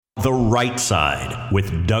The Right Side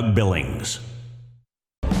with Doug Billings.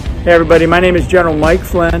 Hey everybody, my name is General Mike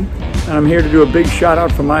Flynn, and I'm here to do a big shout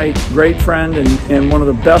out for my great friend and one of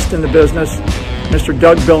the best in the business, Mr.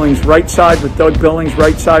 Doug Billings. Right Side with Doug Billings,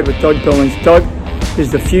 Right Side with Doug Billings. Doug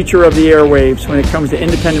is the future of the airwaves when it comes to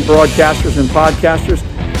independent broadcasters and podcasters.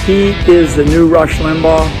 He is the new Rush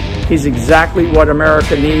Limbaugh. He's exactly what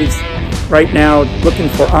America needs right now, looking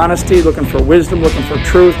for honesty, looking for wisdom, looking for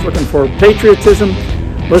truth, looking for patriotism.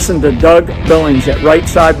 Listen to Doug Billings at Right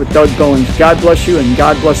Side with Doug Billings. God bless you and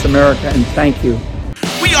God bless America, and thank you.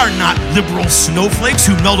 We are not liberal snowflakes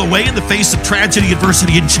who melt away in the face of tragedy,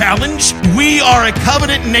 adversity, and challenge. We are a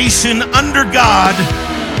covenant nation under God,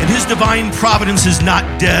 and His divine providence is not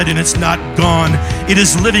dead and it's not gone. It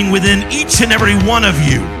is living within each and every one of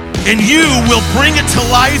you. And you will bring it to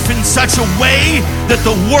life in such a way that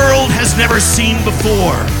the world has never seen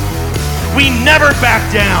before. We never back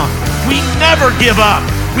down. We never give up.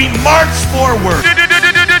 We march forward.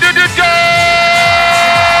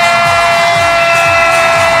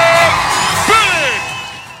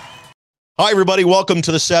 Hi, everybody. Welcome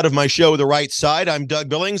to the set of my show, The Right Side. I'm Doug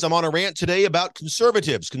Billings. I'm on a rant today about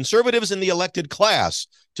conservatives in the elected class,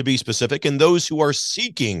 to be specific, and those who are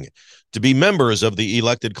seeking to be members of the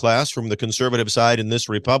elected class from the conservative side in this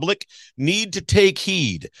republic need to take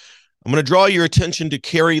heed. I'm going to draw your attention to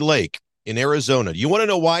Kari Lake in Arizona. You want to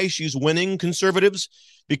know why she's winning, conservatives?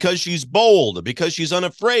 Because she's bold, because she's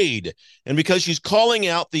unafraid, and because she's calling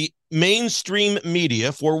out the mainstream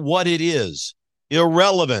media for what it is: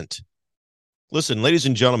 irrelevant. Listen, ladies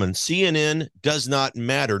and gentlemen, CNN does not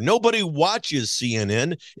matter. Nobody watches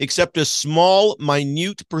CNN except a small,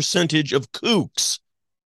 minute percentage of kooks.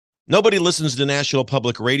 Nobody listens to National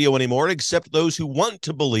Public Radio anymore except those who want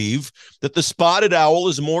to believe that the spotted owl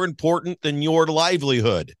is more important than your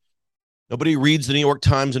livelihood. Nobody reads the New York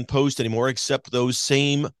Times and Post anymore except those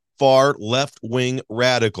same far left-wing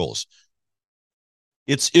radicals.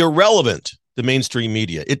 It's irrelevant, the mainstream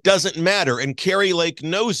media. It doesn't matter, and Kari Lake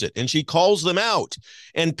knows it, and she calls them out,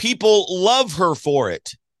 and people love her for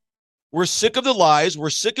it. We're sick of the lies. We're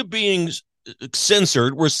sick of being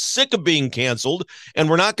censored. We're sick of being canceled, and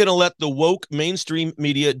we're not going to let the woke mainstream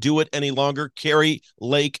media do it any longer. Kari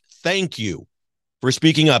Lake, thank you for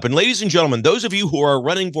speaking up. And ladies and gentlemen, those of you who are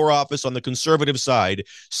running for office on the conservative side,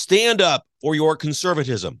 stand up for your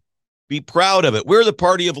conservatism. Be proud of it. We're the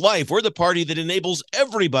party of life. We're the party that enables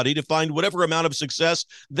everybody to find whatever amount of success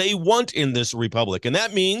they want in this republic. And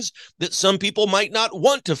that means that some people might not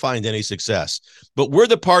want to find any success. But we're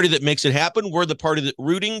the party that makes it happen. We're the party that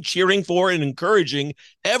rooting, cheering for, and encouraging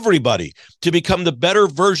everybody to become the better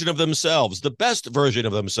version of themselves, the best version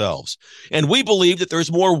of themselves. And we believe that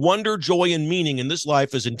there's more wonder, joy, and meaning in this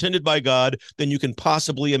life as intended by God than you can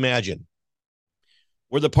possibly imagine.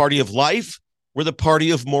 We're the party of life. We're the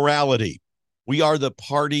party of morality. We are the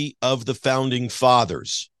party of the founding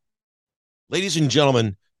fathers. Ladies and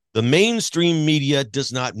gentlemen, the mainstream media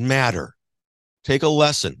does not matter. Take a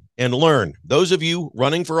lesson and learn. Those of you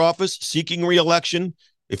running for office, seeking re-election,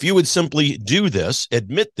 if you would simply do this,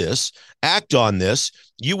 admit this, act on this,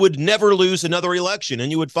 you would never lose another election,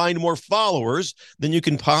 and you would find more followers than you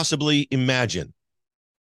can possibly imagine.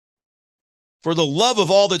 For the love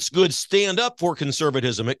of all that's good, stand up for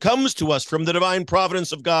conservatism. It comes to us from the divine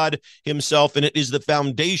providence of God himself, and it is the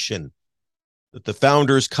foundation that the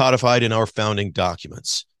founders codified in our founding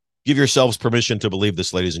documents. Give yourselves permission to believe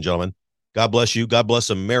this, ladies and gentlemen. God bless you. God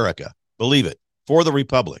bless America. Believe it. For the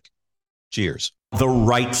Republic. Cheers. The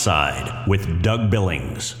Right Side with Doug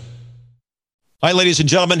Billings. Hi, ladies and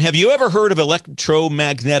gentlemen. Have you ever heard of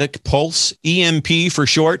electromagnetic pulse, EMP for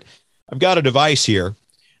short? I've got a device here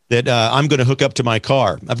that I'm going to hook up to my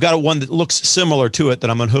car. I've got one that looks similar to it that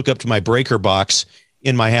I'm going to hook up to my breaker box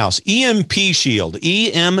in my house. EMP Shield,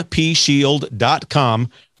 empshield.com.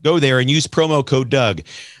 Go there and use promo code Doug.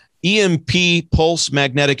 EMP pulse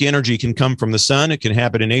magnetic energy can come from the sun. It can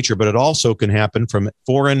happen in nature, but it also can happen from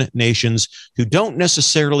foreign nations who don't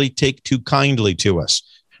necessarily take too kindly to us.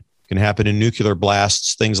 Can happen in nuclear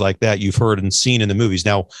blasts, things like that you've heard and seen in the movies.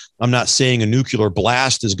 Now, I'm not saying a nuclear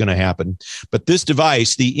blast is going to happen, but this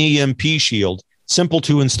device, the EMP Shield, simple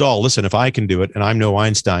to install. Listen, if I can do it, and I'm no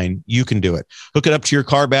Einstein, you can do it. Hook it up to your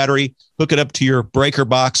car battery, hook it up to your breaker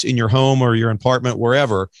box in your home or your apartment,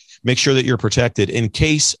 wherever. Make sure that you're protected in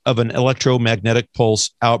case of an electromagnetic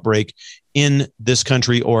pulse outbreak in this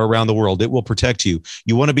country or around the world. It will protect you.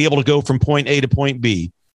 You want to be able to go from point A to point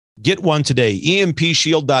B. Get one today.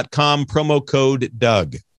 empshield.com, promo code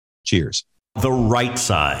Doug. Cheers. The Right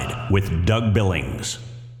Side with Doug Billings.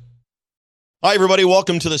 Hi, everybody.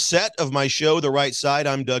 Welcome to the set of my show, The Right Side.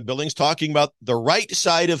 I'm Doug Billings, talking about the right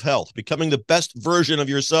side of health. Becoming the best version of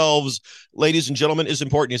yourselves, ladies and gentlemen, is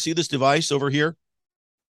important. You see this device over here?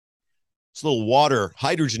 It's a little water,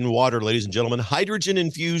 hydrogen water, ladies and gentlemen,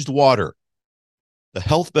 hydrogen-infused water. The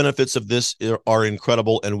health benefits of this are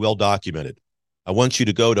incredible and well documented. I want you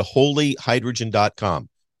to go to holyhydrogen.com.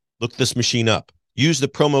 Look this machine up. Use the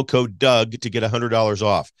promo code Doug to get $100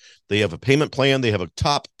 off. They have a payment plan. They have a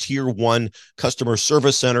top tier 1 customer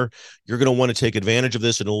service center. You're going to want to take advantage of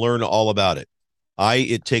this and learn all about it.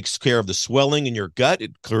 It takes care of the swelling in your gut.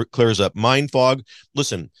 It clears up mind fog.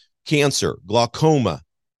 Listen, cancer, glaucoma,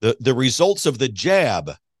 the results of the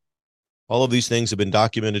jab, all of these things have been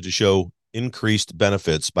documented to show increased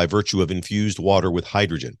benefits by virtue of infused water with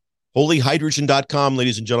hydrogen. Holyhydrogen.com,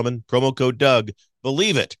 ladies and gentlemen. Promo code Doug.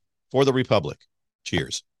 Believe it for the Republic.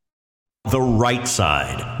 Cheers. The Right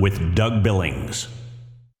Side with Doug Billings.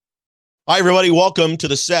 Hi, everybody. Welcome to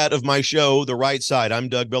the set of my show, The Right Side. I'm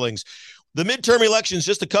Doug Billings. The midterm elections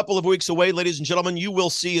just a couple of weeks away, ladies and gentlemen. You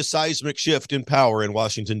will see a seismic shift in power in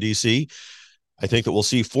Washington, D.C. I think that we'll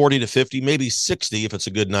see 40 to 50, maybe 60 if it's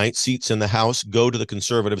a good night, seats in the House go to the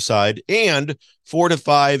conservative side, and 4 to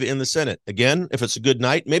 5 in the Senate. Again, if it's a good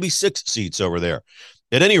night, maybe 6 seats over there.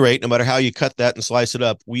 At any rate, no matter how you cut that and slice it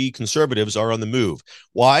up, we conservatives are on the move.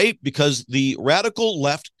 Why? Because the radical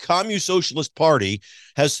left Communist Socialist Party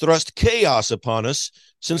has thrust chaos upon us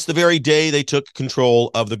since the very day they took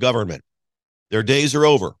control of the government. Their days are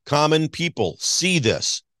over. Common people see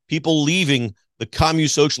this. People leaving the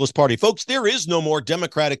Communist Socialist Party. Folks, there is no more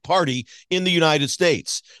Democratic Party in the United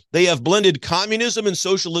States. They have blended communism and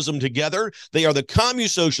socialism together. They are the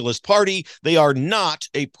Communist Socialist Party. They are not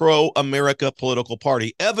a pro-America political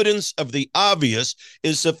party. Evidence of the obvious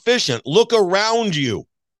is sufficient. Look around you.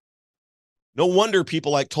 No wonder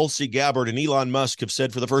people like Tulsi Gabbard and Elon Musk have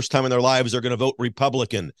said for the first time in their lives they're going to vote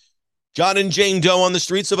Republican. John and Jane Doe on the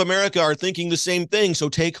streets of America are thinking the same thing, so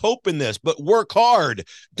take hope in this, but work hard.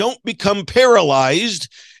 Don't become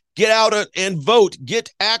paralyzed. Get out and vote. Get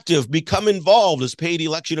active. Become involved as paid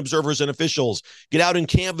election observers and officials. Get out and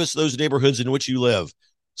canvass those neighborhoods in which you live.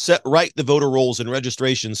 Set right the voter rolls and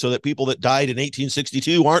registration so that people that died in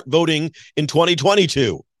 1862 aren't voting in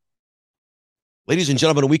 2022. Ladies and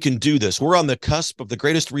gentlemen, we can do this. We're on the cusp of the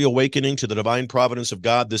greatest reawakening to the divine providence of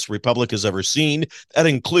God this republic has ever seen. That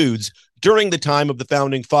includes during the time of the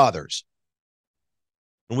founding fathers.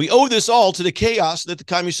 And we owe this all to the chaos that the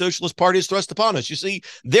Communist Socialist Party has thrust upon us. You see,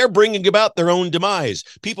 they're bringing about their own demise.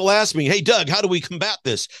 People ask me, hey, Doug, how do we combat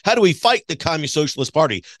this? How do we fight the Communist Socialist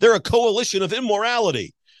Party? They're a coalition of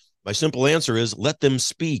immorality. My simple answer is let them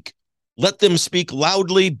speak. Let them speak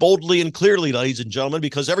loudly, boldly, and clearly, ladies and gentlemen,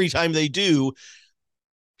 because every time they do,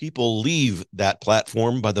 people leave that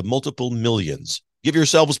platform by the multiple millions. Give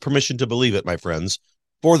yourselves permission to believe it, my friends,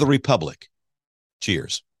 for the Republic.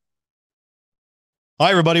 Cheers.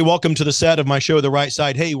 Hi, everybody. Welcome to the set of my show, The Right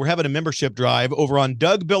Side. Hey, we're having a membership drive over on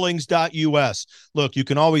DougBillings.us. Look, you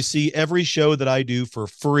can always see every show that I do for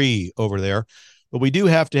free over there, but we do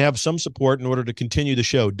have to have some support in order to continue the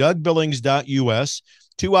show. DougBillings.us.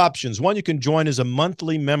 2 options. One, you can join as a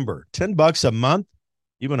monthly member, $10 a month.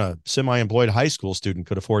 Even a semi-employed high school student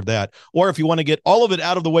could afford that. Or if you want to get all of it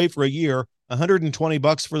out of the way for a year,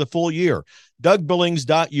 $120 for the full year.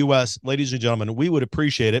 DougBillings.us, ladies and gentlemen, we would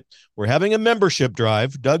appreciate it. We're having a membership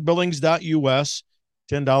drive, DougBillings.us,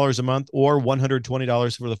 $10 a month or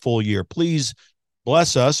 $120 for the full year. Please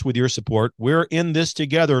bless us with your support. We're in this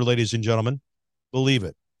together, ladies and gentlemen. Believe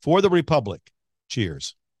it. For the Republic.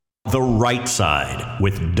 Cheers. The Right Side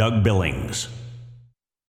with Doug Billings.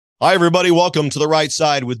 Hi, everybody. Welcome to The Right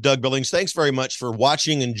Side with Doug Billings. Thanks very much for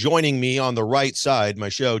watching and joining me on The Right Side, my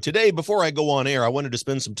show. Today, before I go on air, I wanted to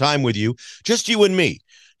spend some time with you, just you and me.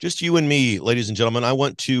 Just you and me, ladies and gentlemen. I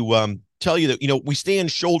want to tell you that, we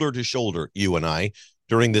stand shoulder to shoulder, you and I,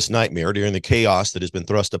 during this nightmare, during the chaos that has been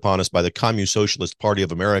thrust upon us by the Communist Socialist Party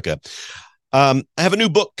of America. I have a new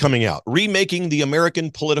book coming out, Remaking the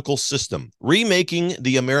American Political System. Remaking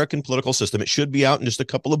the American Political System. It should be out in just a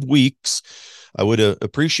couple of weeks. I would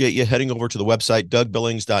appreciate you heading over to the website,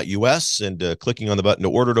 DougBillings.us, and clicking on the button to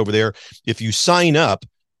order it over there. If you sign up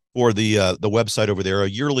for the website over there, a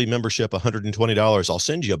yearly membership, $120, I'll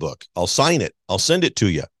send you a book. I'll sign it. I'll send it to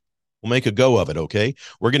you. We'll make a go of it, okay?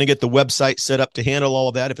 We're going to get the website set up to handle all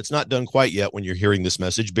of that. If it's not done quite yet when you're hearing this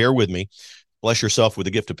message, bear with me. Bless yourself with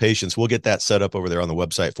the gift of patience. We'll get that set up over there on the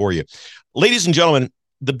website for you. Ladies and gentlemen,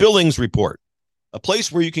 the Billings Report, a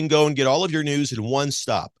place where you can go and get all of your news in one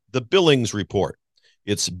stop. The Billings Report.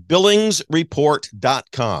 It's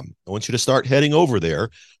billingsreport.com. I want you to start heading over there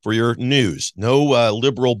for your news. No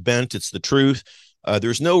liberal bent. It's the truth.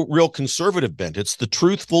 There's no real conservative bent. It's the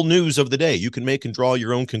truthful news of the day. You can make and draw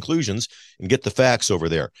your own conclusions and get the facts over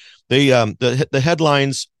there. The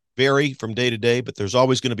headlines vary from day to day, but there's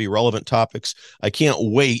always going to be relevant topics. I can't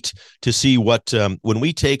wait to see what when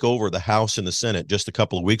we take over the House and the Senate just a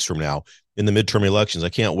couple of weeks from now in the midterm elections. I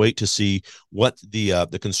can't wait to see what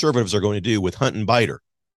the conservatives are going to do with Hunter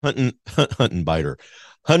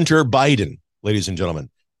Biden, ladies and gentlemen.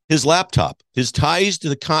 His laptop, his ties to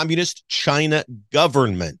the communist China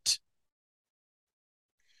government.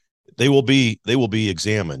 They will be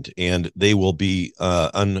examined, and they will be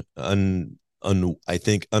I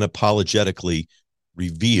think unapologetically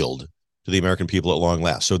revealed to the American people at long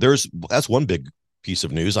last. So that's one big piece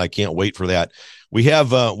of news. I can't wait for that. We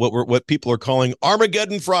have what people are calling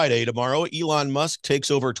Armageddon Friday tomorrow. Elon Musk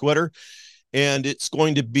takes over Twitter, and it's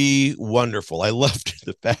going to be wonderful. I loved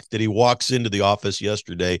the fact that he walks into the office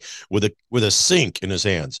yesterday with a sink in his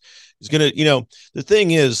hands. He's going to, the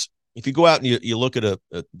thing is, if you go out and you look at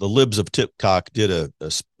the Libs of TikTok did a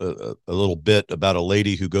little bit about a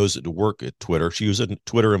lady who goes to work at Twitter. She was a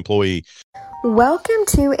Twitter employee. Welcome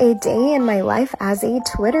to a day in my life as a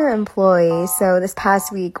Twitter employee. So this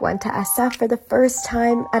past week, went to SF for the first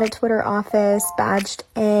time at a Twitter office, badged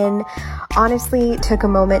in. Honestly, took a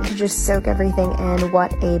moment to just soak everything in.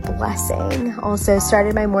 What a blessing. Also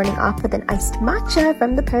started my morning off with an iced matcha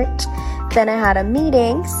from the perch. Then I had a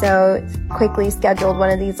meeting, so quickly scheduled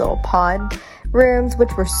one of these little pod rooms,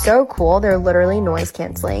 which were so cool. They're literally noise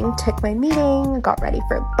canceling. Took my meeting, got ready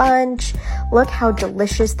for lunch. Look how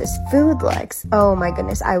delicious this food looks. Oh my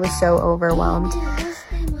goodness, I was so overwhelmed.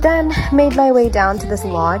 Then made my way down to this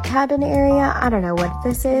log cabin area. I don't know what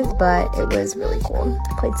this is, but it was really cool.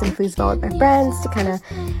 Played some foosball with my friends to kind of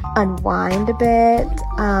unwind a bit.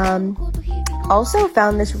 Also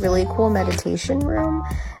found this really cool meditation room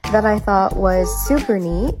that I thought was super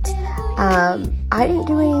neat. I didn't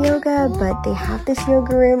do any yoga, but they have this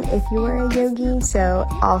yoga room if you are a yogi, so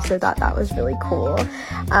also thought that was really cool.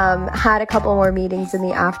 Had a couple more meetings in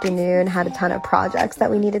the afternoon, had a ton of projects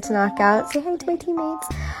that we needed to knock out. Say hi to my teammates.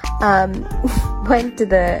 Went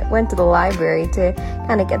to the library to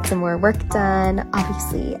kind of get some more work done.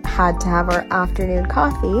 Obviously had to have our afternoon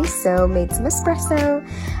coffee, so made some espresso.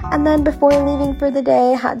 And then before leaving for the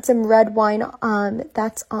day, had some red wine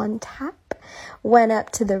that's on tap. Went up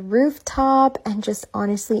to the rooftop and just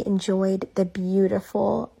honestly enjoyed the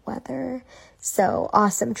beautiful weather. So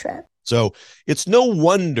awesome trip. So it's no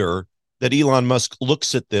wonder that Elon Musk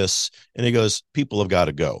looks at this and he goes, people have got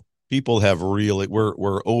to go. People have really,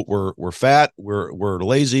 we're fat, we're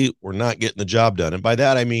lazy, we're not getting the job done. And by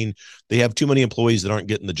that, I mean, they have too many employees that aren't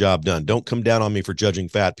getting the job done. Don't come down on me for judging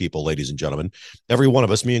fat people, ladies and gentlemen. Every one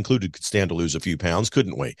of us, me included, could stand to lose a few pounds,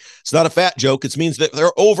 couldn't we? It's not a fat joke. It means that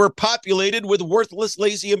they're overpopulated with worthless,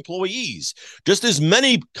 lazy employees, just as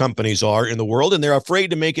many companies are in the world, and they're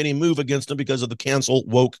afraid to make any move against them because of the cancel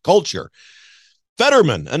woke culture.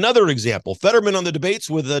 Fetterman, another example. Fetterman on the debates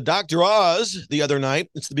with Dr. Oz the other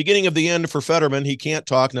night. It's the beginning of the end for Fetterman. He can't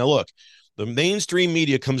talk. Now, look, the mainstream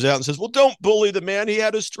media comes out and says, well, don't bully the man. He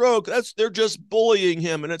had a stroke. They're just bullying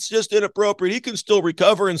him, and it's just inappropriate. He can still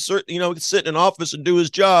recover and sit in an office and do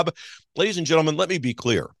his job. Ladies and gentlemen, let me be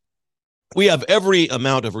clear. We have every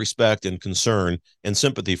amount of respect and concern and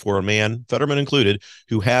sympathy for a man, Fetterman included,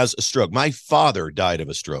 who has a stroke. My father died of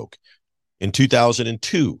a stroke in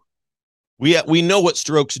 2002. We know what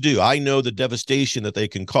strokes do. I know the devastation that they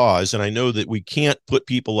can cause, and I know that we can't put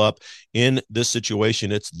people up in this situation.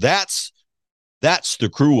 That's the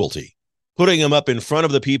cruelty. Putting him up in front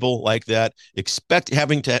of the people like that,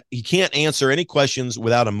 he can't answer any questions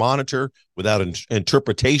without a monitor, without an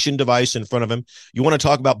interpretation device in front of him. You want to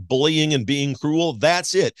talk about bullying and being cruel?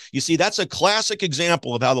 That's it. You see, that's a classic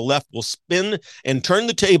example of how the left will spin and turn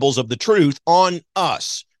the tables of the truth on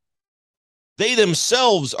us. They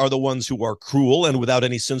themselves are the ones who are cruel and without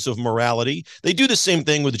any sense of morality. They do the same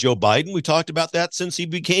thing with Joe Biden. We talked about that since he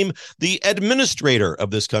became the administrator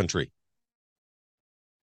of this country.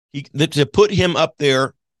 To put him up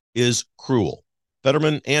there is cruel.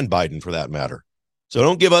 Fetterman and Biden, for that matter. So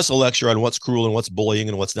don't give us a lecture on what's cruel and what's bullying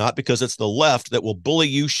and what's not, because it's the left that will bully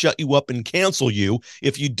you, shut you up, and cancel you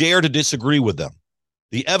if you dare to disagree with them.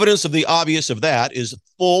 The evidence of the obvious of that is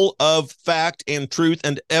full of fact and truth,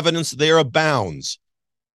 and evidence there abounds.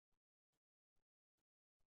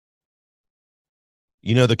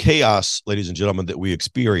 You know, the chaos, ladies and gentlemen, that we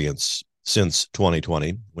experience since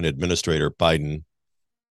 2020, when Administrator Biden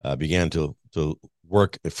began to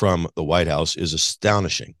work from the White House, is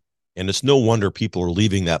astonishing. And it's no wonder people are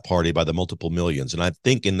leaving that party by the multiple millions. And I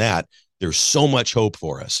think in that, there's so much hope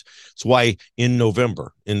for us. It's why in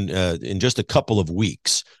November, in just a couple of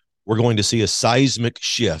weeks, we're going to see a seismic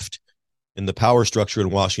shift in the power structure in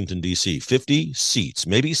Washington, D.C. 50 seats,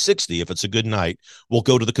 maybe 60 if it's a good night, will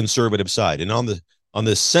go to the conservative side. And on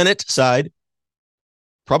the Senate side,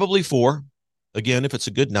 probably 4. Again, if it's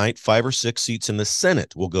a good night, 5 or 6 seats in the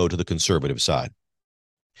Senate will go to the conservative side.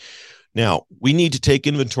 Now, we need to take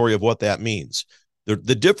inventory of what that means.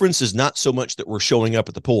 The difference is not so much that we're showing up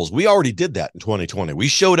at the polls. We already did that in 2020. We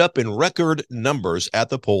showed up in record numbers at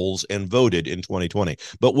the polls and voted in 2020.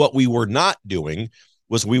 But what we were not doing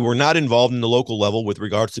was we were not involved in the local level with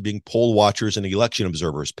regards to being poll watchers and election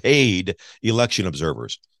observers, paid election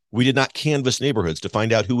observers. We did not canvass neighborhoods to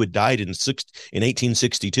find out who had died in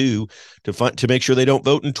 1862 to make sure they don't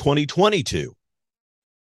vote in 2022.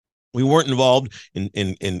 We weren't involved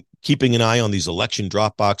in keeping an eye on these election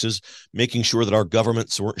drop boxes, making sure that our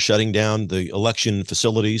governments weren't shutting down the election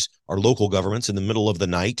facilities, our local governments, in the middle of the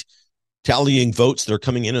night, tallying votes that are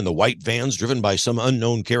coming in the white vans driven by some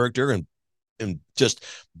unknown character, and just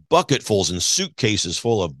bucketfuls and suitcases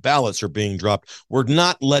full of ballots are being dropped. We're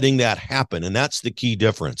not letting that happen, and that's the key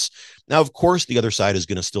difference. Now, of course, the other side is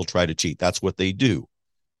going to still try to cheat. That's what they do.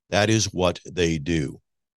 That is what they do.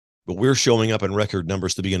 But we're showing up in record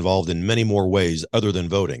numbers to be involved in many more ways other than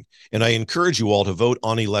voting. And I encourage you all to vote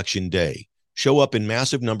on election day. Show up in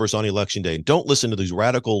massive numbers on election day. And don't listen to these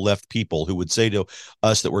radical left people who would say to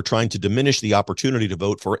us that we're trying to diminish the opportunity to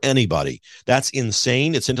vote for anybody. That's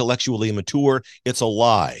insane. It's intellectually immature. It's a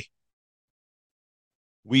lie.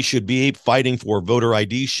 We should be fighting for voter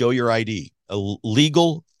ID. Show your ID. A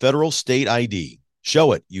legal federal state ID.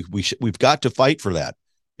 Show it. We've got to fight for that.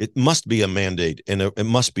 It must be a mandate, and it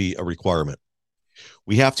must be a requirement.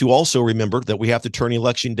 We have to also remember that we have to turn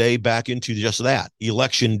election day back into just that,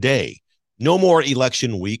 election day. No more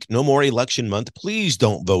election week, no more election month. Please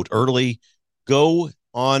don't vote early. Go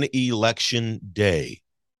on election day.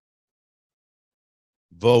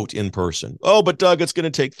 Vote in person. Oh, but Doug, it's going to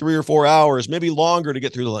take 3 or 4 hours, maybe longer to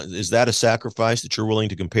get through the. Is that a sacrifice that you're willing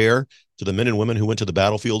to compare to the men and women who went to the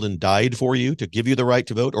battlefield and died for you to give you the right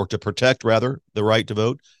to vote, or to protect, rather, the right to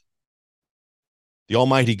vote? The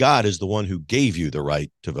Almighty God is the one who gave you the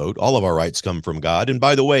right to vote. All of our rights come from God. And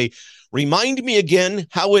by the way, remind me again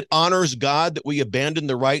how it honors God that we abandon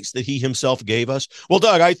the rights that he himself gave us. Well,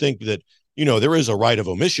 Doug, I think that, there is a right of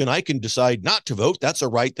omission. I can decide not to vote. That's a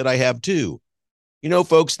right that I have too.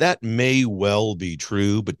 Folks, that may well be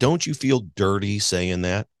true, but don't you feel dirty saying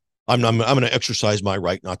that? I'm going to exercise my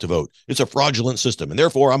right not to vote. It's a fraudulent system, and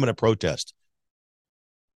therefore I'm going to protest.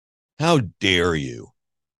 How dare you?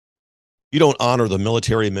 You don't honor the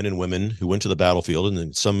military men and women who went to the battlefield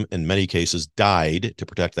and in many cases died to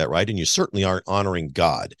protect that right, and you certainly aren't honoring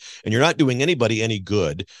God. And you're not doing anybody any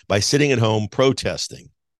good by sitting at home protesting.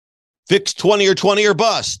 Fix 20 or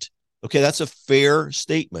bust. Okay, that's a fair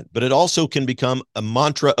statement, but it also can become a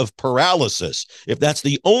mantra of paralysis if that's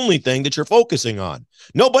the only thing that you're focusing on.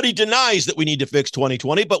 Nobody denies that we need to fix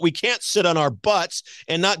 2020, but we can't sit on our butts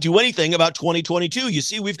and not do anything about 2022. You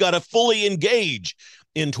see, we've got to fully engage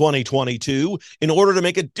in 2022 in order to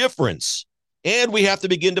make a difference. And we have to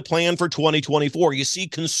begin to plan for 2024. You see,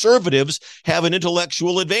 conservatives have an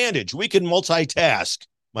intellectual advantage. We can multitask,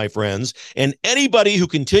 my friends, and anybody who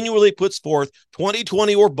continually puts forth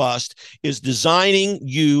 2020 or bust is designing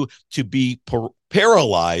you to be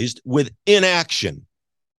paralyzed with inaction.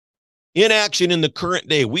 Inaction in the current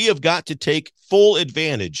day. We have got to take full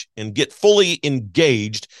advantage and get fully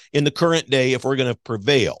engaged in the current day if we're going to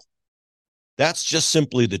prevail. That's just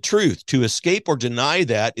simply the truth. To escape or deny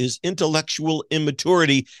that is intellectual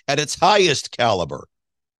immaturity at its highest caliber.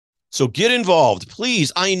 So get involved,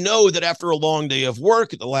 please. I know that after a long day of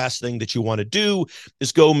work, the last thing that you want to do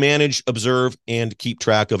is go manage, observe, and keep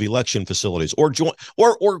track of election facilities or join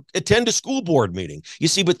or attend a school board meeting. You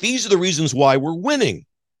see, but these are the reasons why we're winning,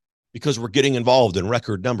 because we're getting involved in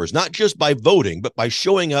record numbers, not just by voting, but by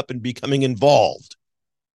showing up and becoming involved.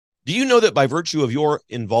 Do you know that by virtue of your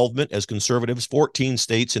involvement as conservatives, 14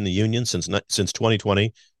 states in the union since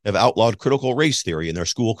 2020 have outlawed critical race theory in their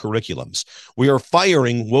school curriculums? We are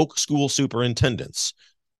firing woke school superintendents.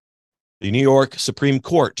 The New York Supreme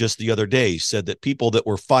Court just the other day said that people that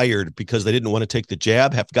were fired because they didn't want to take the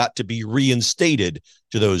jab have got to be reinstated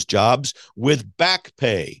to those jobs with back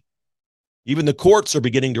pay. Even the courts are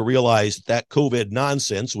beginning to realize that COVID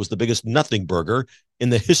nonsense was the biggest nothing burger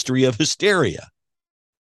in the history of hysteria.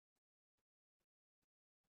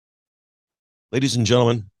 Ladies and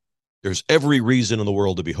gentlemen, there's every reason in the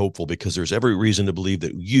world to be hopeful, because there's every reason to believe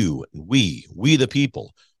that you and we the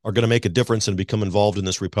people, are going to make a difference and become involved in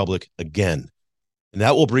this republic again. And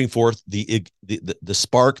that will bring forth the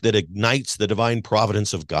spark that ignites the divine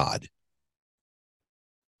providence of God.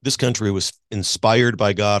 This country was inspired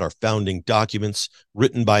by God, our founding documents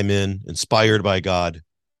written by men, inspired by God.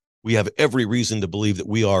 We have every reason to believe that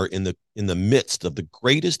we are in the midst of the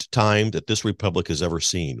greatest time that this republic has ever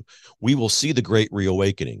seen. We will see the great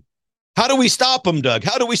reawakening. How do we stop them, Doug?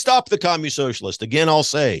 How do we stop the commie socialists? Again, I'll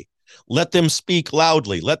say, let them speak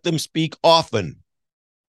loudly. Let them speak often.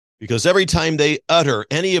 Because every time they utter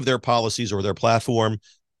any of their policies or their platform,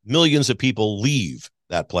 millions of people leave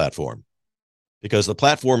that platform. Because the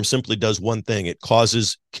platform simply does one thing. It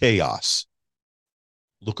causes chaos.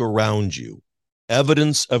 Look around you.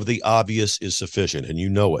 Evidence of the obvious is sufficient, and you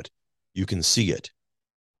know it. You can see it.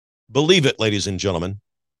 Believe it, ladies and gentlemen,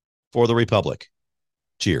 for the Republic.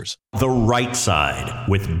 Cheers. The Right Side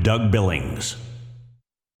with Doug Billings.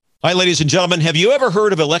 Hi, ladies and gentlemen. Have you ever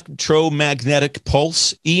heard of electromagnetic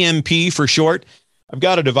pulse, EMP for short? I've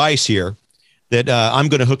got a device here that I'm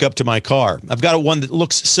going to hook up to my car. I've got one that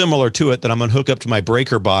looks similar to it that I'm going to hook up to my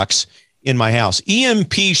breaker box in my house.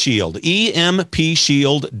 EMP Shield,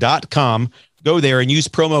 EMPshield.com. Go there and use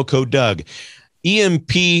promo code Doug.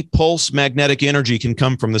 EMP pulse magnetic energy can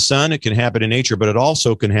come from the sun. It can happen in nature, but it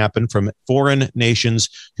also can happen from foreign nations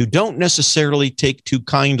who don't necessarily take too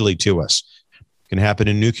kindly to us. Can happen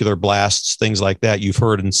in nuclear blasts, things like that you've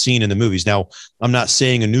heard and seen in the movies. Now, I'm not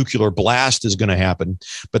saying a nuclear blast is going to happen,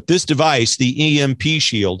 but this device, the EMP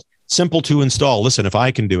Shield, simple to install. Listen, if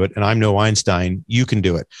I can do it, and I'm no Einstein, you can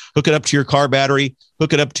do it. Hook it up to your car battery,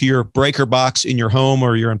 hook it up to your breaker box in your home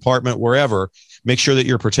or your apartment, wherever. Make sure that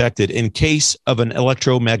you're protected in case of an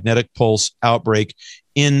electromagnetic pulse outbreak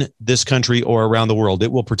in this country or around the world.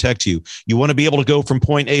 It will protect you. You want to be able to go from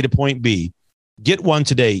point A to point B. Get one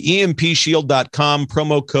today. EMPshield.com,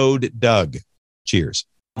 promo code Doug. Cheers.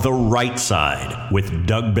 The Right Side with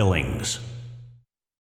Doug Billings.